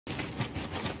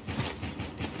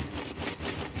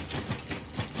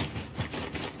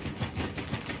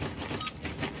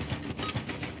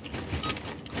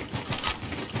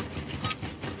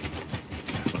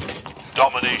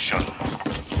Domination.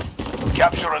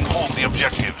 Capture and hold the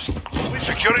objectives.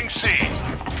 Securing C.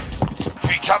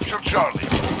 We capture Charlie.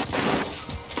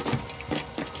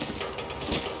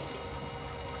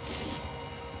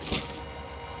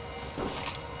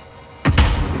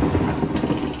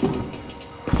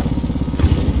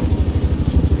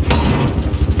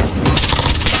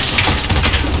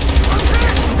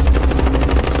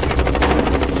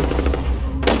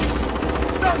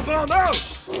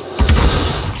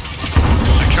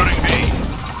 Securing B.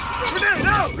 Grenade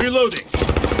out! Reloading.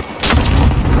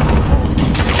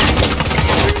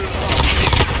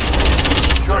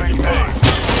 Securing A.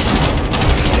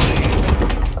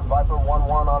 Viper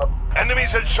 1-1 on a...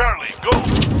 Enemies at Charlie, go!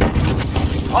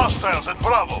 Hostiles at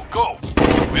Bravo, go!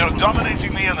 We are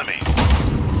dominating the enemy.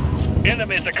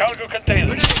 Enemy at the cargo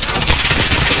container.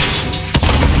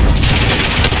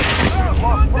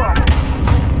 Lost Bravo.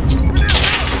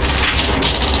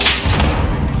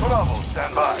 Bravo,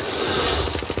 stand by.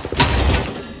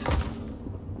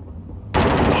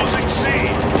 Losing C.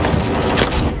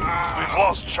 We've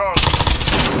lost Charlie.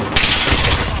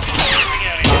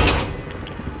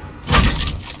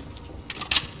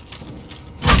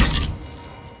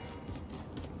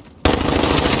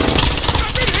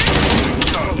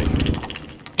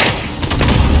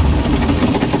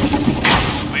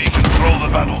 We control the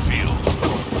battlefield.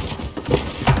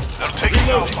 They're taking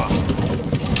Alpha.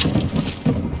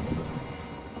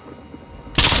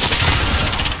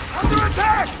 Under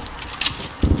attack!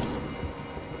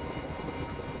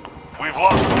 We've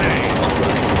lost A.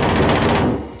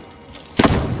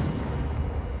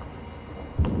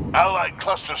 Allied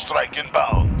cluster strike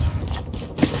inbound.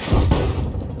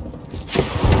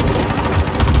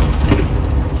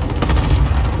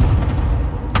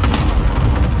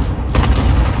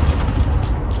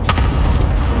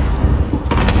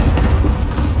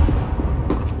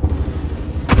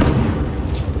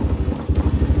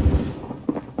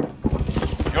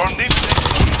 You're needed.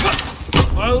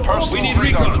 We need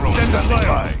recon. Send the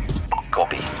flyer.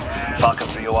 Copy. Falcon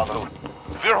 3 en route.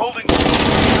 We're holding.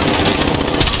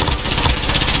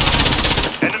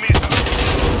 Enemies.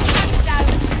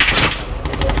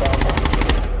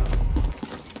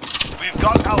 We've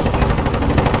got Alpha.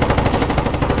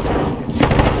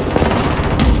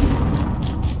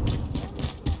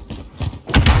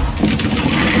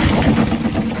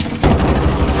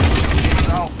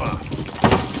 Alpha.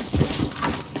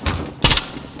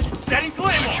 Setting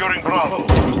Claymore! Securing Bravo.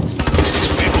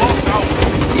 We've lost Alpha.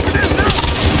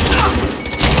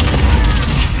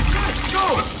 Go!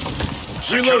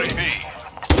 Securing B.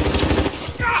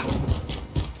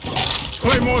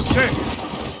 Claymore set.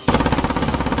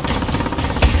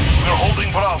 We're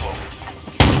holding Bravo.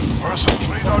 Personal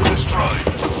radar destroyed.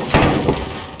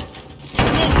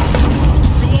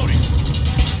 Reloading.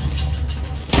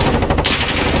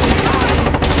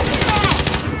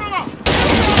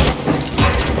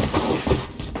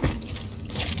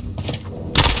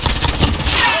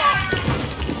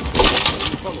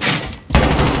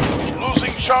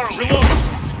 Losing Charlie. Reloading.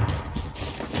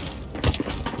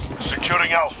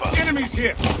 Securing Alpha. Enemies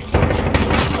here. We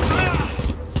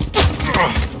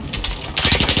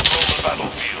control the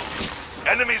battlefield.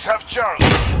 Enemies have Charlie.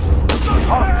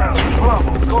 Hostiles,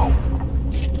 Bravo, go.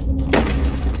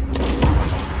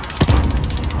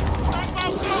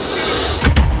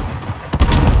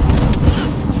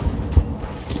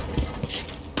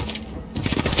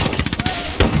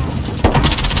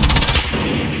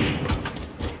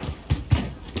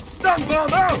 Stun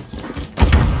bomb out!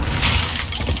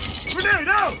 Grenade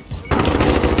out!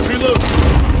 Reload.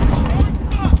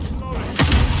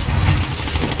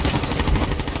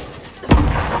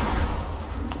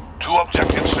 Two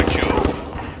objectives secure.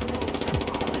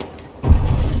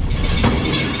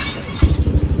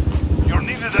 You're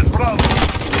needed at Bravo.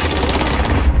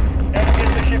 Enemy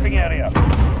in the shipping area.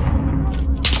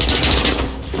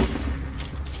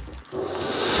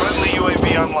 Friendly UAV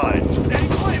online. Setting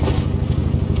Claymore!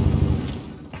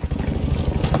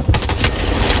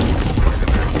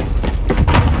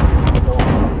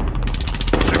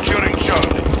 Securing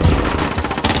Charlie.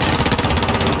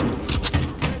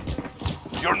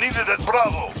 You're needed at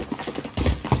Bravo.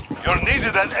 You're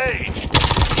needed at A.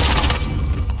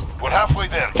 We're halfway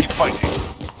there. Keep fighting.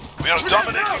 We are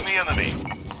dominating the enemy.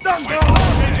 Stun We've bomb lost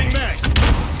out! A. Changing mag.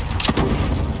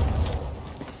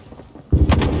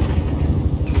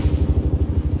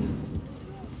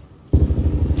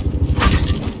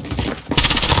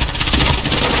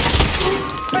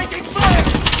 Taking fire!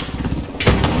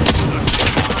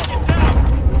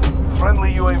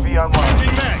 Friendly UAV online.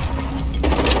 Changing mag.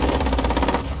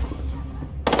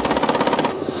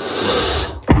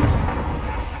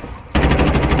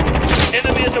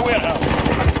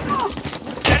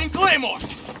 Claymore!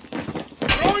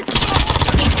 Throwing smoke!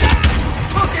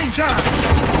 Fucking time!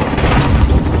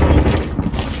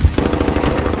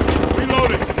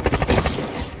 Reloading!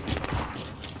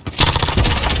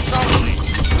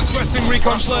 Requesting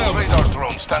recon Personal flyover. radar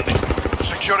drone standing.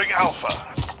 Securing Alpha.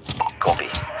 Copy.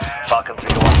 Falcon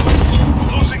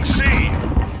 3-1. Losing C.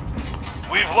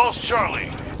 We've lost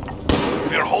Charlie.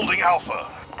 We're holding Alpha.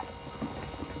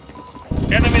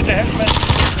 Enemy to helmet.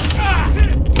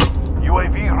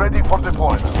 UAV ready for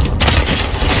deployment.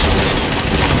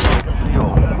 Yo,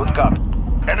 good copy.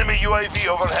 Enemy UAV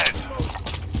overhead.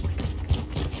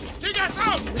 Take us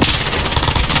out!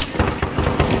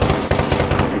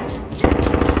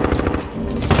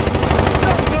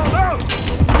 Stop! No!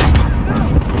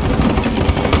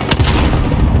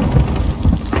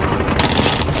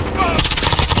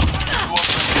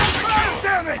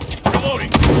 Damn it!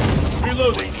 Reloading.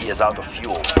 Reloading. UAV is out of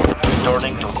fuel.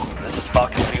 Returning to... This is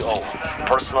Falcon 3-0.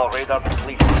 Personal radar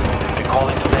depleted.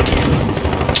 Recalling to base.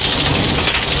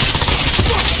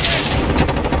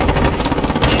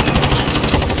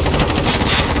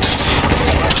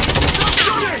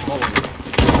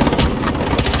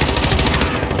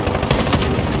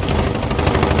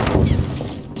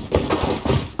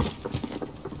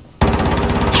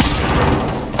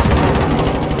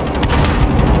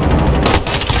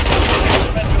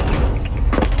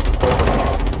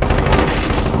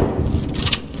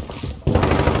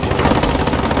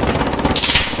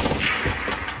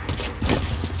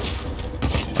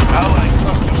 Allied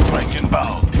cluster strike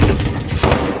inbound.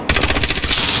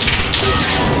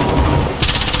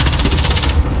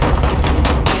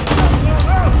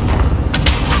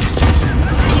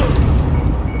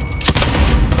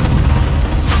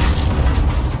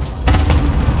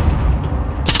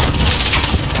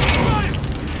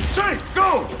 Safe!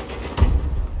 Go!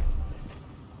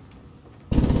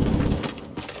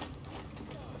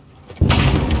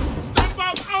 Step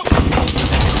out!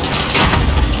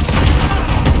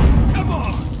 Come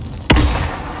on!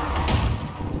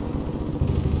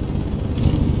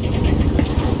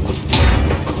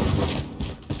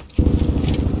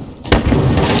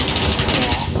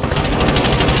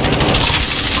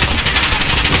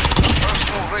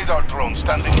 Personal radar drone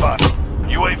standing by.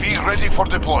 UAV ready for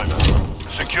deployment.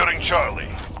 Securing Charlie.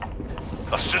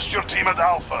 Assist your team at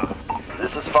Alpha.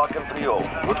 This is Falcon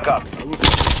 3-0. Good copy.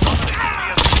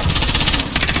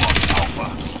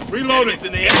 Alpha. Reloading!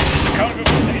 Cargo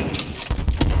containers.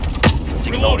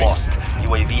 Signal lost.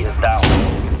 UAV is down.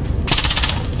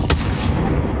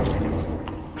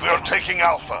 We are taking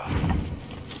Alpha.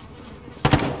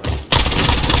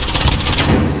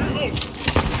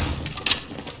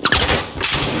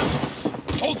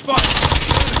 Hold fire.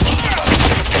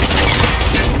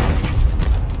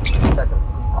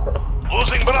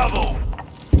 Losing Bravo.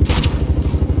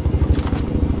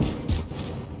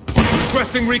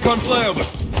 Requesting recon flyover.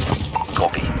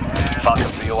 Copy. Falcon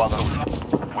 3-0 en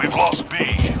route. We've lost B.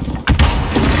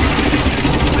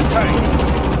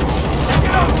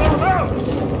 Stop!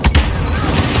 No!